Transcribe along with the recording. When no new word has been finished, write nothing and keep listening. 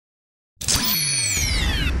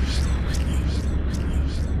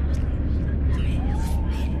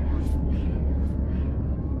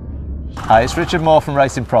Hi, it's Richard Moore from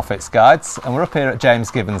Racing Profits Guides, and we're up here at James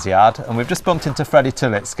Gibbons' yard, and we've just bumped into Freddie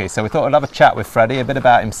Tylicki, so we thought we'd have a chat with Freddie, a bit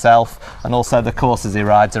about himself and also the courses he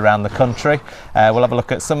rides around the country. We'll have a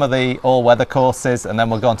look at some of the all-weather courses, and then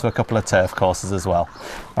we'll go on to a couple of turf courses as well.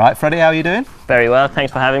 All right, Freddie, how are you doing? Very well,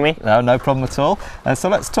 thanks for having me. No problem at all. So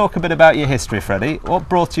let's talk a bit about your history, Freddie. What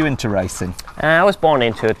brought you into racing? I was born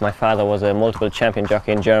into it. My father was a multiple champion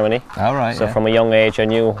jockey in Germany. All right. So from a young age I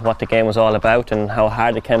knew what the game was all about and how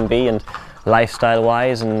hard it can be, and lifestyle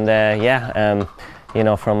wise, and you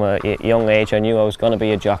know, from a young age I knew I was going to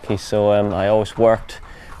be a jockey, so I always worked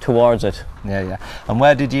towards it. Yeah. And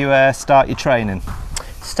where did you start your training?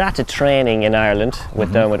 Started training in Ireland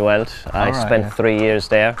with Dermot Weld. I spent 3 years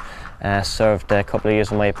there, served a couple of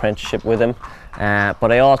years of my apprenticeship with him,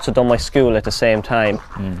 but I also done my school at the same time.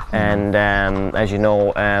 And as you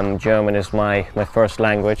know, German is my first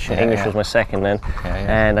language. English was my second then.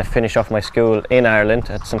 And I finished off my school in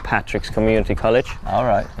Ireland at St Patrick's Community College. All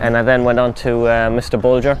right. And I then went on to Mr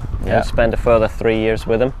Bulger and spent a further 3 years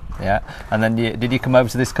with him. Yeah, and then did you come over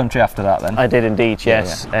to this country after that then? I did indeed,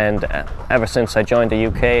 yes. And ever since I joined the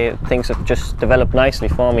UK, things have just developed nicely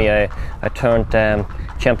for me. I turned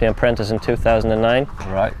champion apprentice in 2009.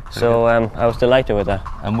 Right. So I was delighted with that.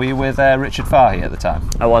 And were you with Richard Fahey at the time?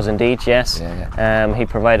 I was indeed, yes. He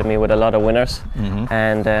provided me with a lot of winners,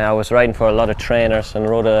 and I was riding for a lot of trainers and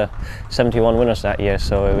rode 71 winners that year,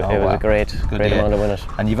 so it was a great amount of winners.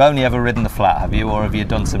 And you've only ever ridden the flat, have you, or have you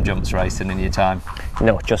done some jumps racing in your time?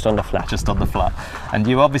 No, just on the flat. Just on the flat. And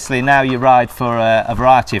you obviously now you ride for a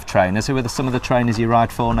variety of trainers. Who are some of the trainers you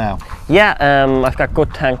ride for now? Yeah, I've got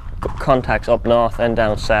good contacts up north and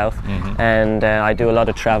down south, and I do a lot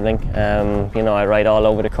of travelling. You know, I ride all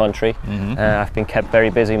over the country. I've been kept very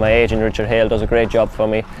busy. My agent Richard Hale does a great job for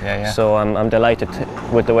me. So I'm delighted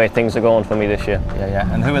with the way things are going for me this year.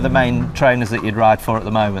 And who are the main trainers that you'd ride for at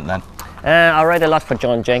the moment then? I ride a lot for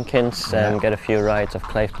John Jenkins, get a few rides of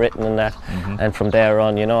Clive Britton and that, and from there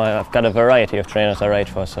on, you know, I've got a variety of trainers I ride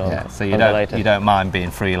for. So so you don't mind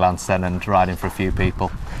being freelance then and riding for a few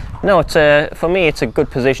people? No, it's for me it's a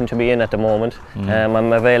good position to be in at the moment.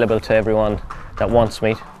 I'm available to everyone that wants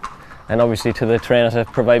me, and obviously to the trainers that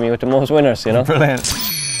provide me with the most winners, you know. Brilliant.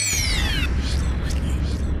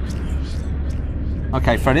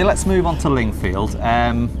 Okay, Freddie, let's move on to Lingfield.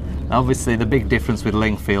 Obviously the big difference with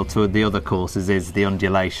Lingfield to the other courses is the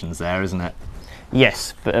undulations there, isn't it?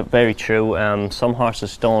 Yes, very true. Some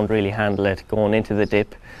horses don't really handle it going into the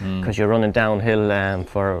dip, because you're running downhill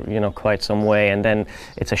for quite some way, and then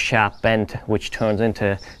it's a sharp bend which turns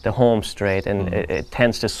into the home straight, and it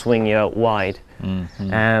tends to swing you out wide.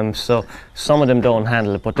 So some of them don't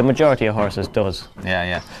handle it, but the majority of horses does.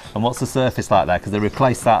 And what's the surface like there? Because they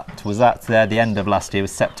replaced that, was that the end of last year? It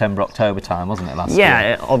was September, October time, wasn't it, last year?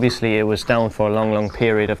 Yeah, obviously it was down for a long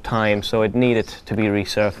period of time, so it needed to be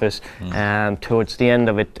resurfaced. Towards the end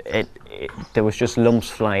of it, there was just lumps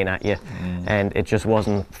flying at you, and it just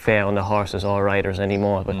wasn't fair on the horses or riders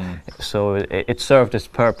anymore. But so it served its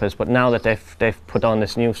purpose. But now that they've put on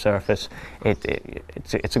this new surface,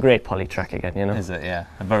 it's a great poly track again, you know. Is it? Yeah,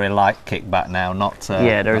 a very light kickback now, not.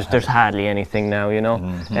 There's hardly anything now, you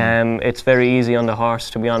know. It's very easy on the horse,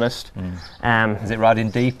 to be honest. Is it riding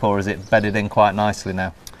deep, or is it bedded in quite nicely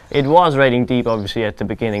now? It was riding deep obviously at the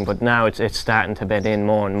beginning, but now it's starting to bed in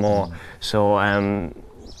more and more. So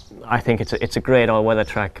I think it's a great all-weather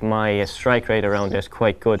track. My strike rate around there is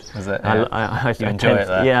quite good. Is it? I enjoy it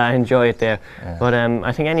there? Yeah, I enjoy it there. But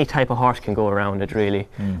I think any type of horse can go around it, really.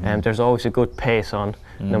 There's always a good pace on,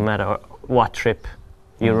 no matter what trip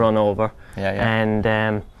you run over.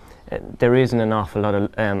 And there isn't an awful lot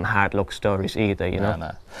of hard luck stories either, you know.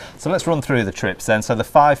 No. So let's run through the trips then. So the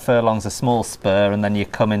 5 furlongs, a small spur, and then you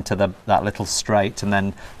come into that little straight, and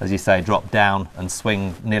then, as you say, drop down and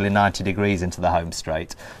swing nearly 90 degrees into the home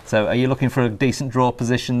straight. So are you looking for a decent draw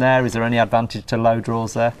position there? Is there any advantage to low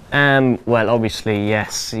draws there? Well, obviously,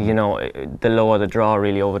 yes. You know, the lower the draw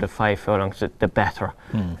really over the 5 furlongs, the better.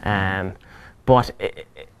 But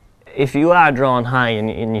if you are drawn high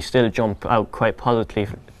and you still jump out quite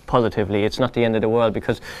positively, it's not the end of the world,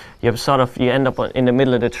 because you end up in the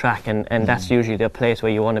middle of the track, and that's usually the place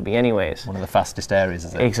where you want to be anyways. One of the fastest areas,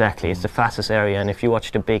 is it? Exactly, it's the fastest area, and if you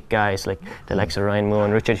watch the big guys like the likes of Ryan Moore,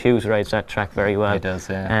 and Richard Hughes rides that track very well. He does,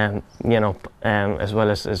 yeah. As well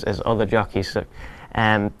as other jockeys,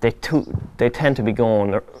 they tend to be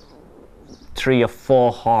going 3 or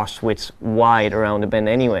 4 horse widths wide around the bend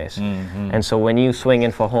anyways. And so when you swing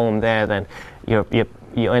in for home there, then you're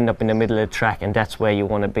you end up in the middle of the track, and that's where you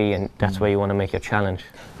want to be, and that's where you want to make your challenge.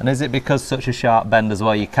 And is it because such a sharp bend as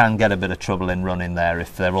well, you can get a bit of trouble in running there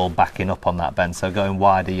if they're all backing up on that bend, so going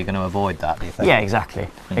wider you're going to avoid that, do you think? Yeah, exactly.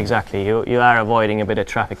 Exactly. You are avoiding a bit of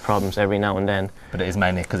traffic problems every now and then. But it is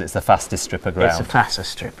mainly because it's the fastest strip of ground. It's the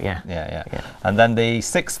fastest strip, yeah. Yeah. And then the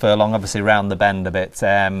 6 furlong, obviously round the bend a bit.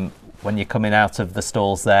 When you're coming out of the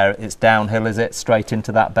stalls there, it's downhill, is it? Straight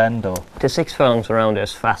into that bend, or? The 6 furlongs around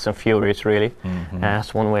is fast and furious, really.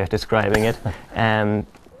 That's one way of describing it.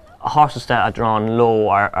 Horses that are drawn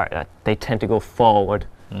low, they tend to go forward.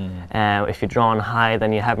 If you're drawn high,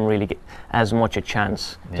 then you haven't really as much a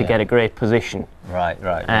chance to get a great position. Right.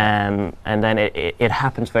 And then it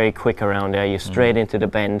happens very quick around there. You're straight into the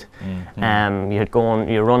bend.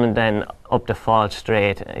 You're running then up the fall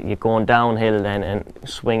straight. You're going downhill then and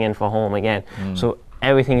swinging for home again. So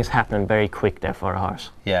everything is happening very quick there for a horse.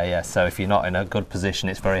 Yeah. So if you're not in a good position,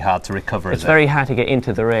 it's very hard to recover. It's very hard to get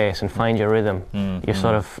into the race and find your rhythm. You're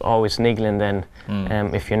sort of always niggling then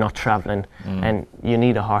if you're not travelling, and you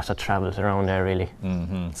need a horse that travels around there, really.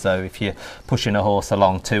 So if you're pushing a horse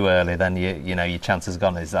along too early, then you know your chance is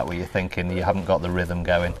gone. Is that what you're thinking? You haven't got the rhythm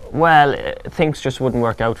going. Well, things just wouldn't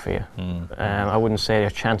work out for you. I wouldn't say your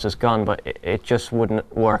chance is gone, but it just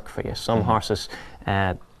wouldn't work for you. Some horses,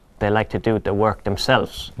 they like to do the work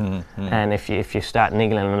themselves, and if you start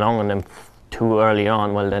niggling along on them too early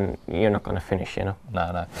on, well then you're not going to finish, you know.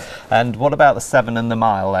 No. And what about the 7 and the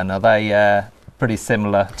mile then? Are they pretty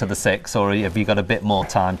similar to the 6, or have you got a bit more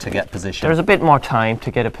time to get position? There's a bit more time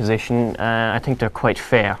to get a position. I think they're quite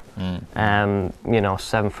fair. 7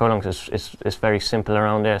 furlongs is very simple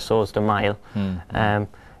around there, so is the mile.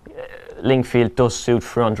 Lingfield does suit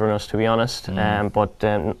front runners, to be honest, but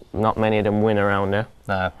not many of them win around there.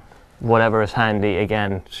 No. Whatever is handy,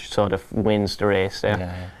 again, sort of wins the race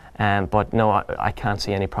there. But no, I can't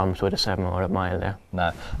see any problems with a 7 or a mile there.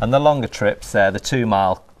 No. And the longer trips, the 2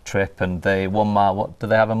 mile trip and the 1 mile, what do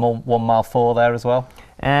they have, a 1 mile 4 there as well?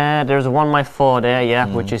 There's a 1 mile 4 there,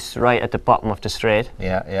 which is right at the bottom of the straight.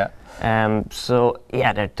 So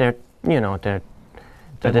yeah, they're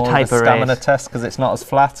the type of stamina race. test because it's not as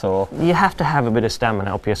flat, or you have to have a bit of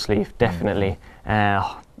stamina up your sleeve, definitely.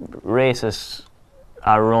 Races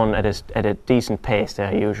are run at a decent pace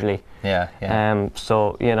there usually.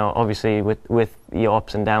 So obviously with your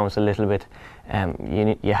ups and downs a little bit,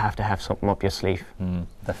 you have to have something up your sleeve.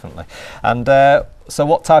 Definitely. And so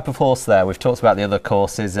what type of horse there? We've talked about the other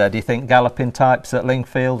courses. Do you think galloping types at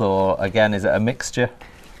Lingfield, or again is it a mixture?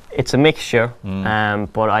 It's a mixture,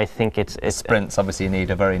 but I think it's sprints. Obviously, you need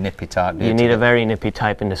a very nippy type. You need a very nippy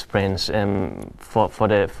type in the sprints. For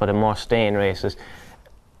the more staying races,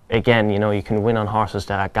 again, you can win on horses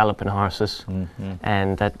that are galloping horses,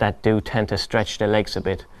 and that do tend to stretch their legs a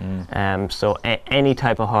bit. So any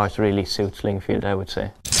type of horse really suits Lingfield, I would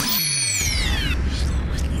say.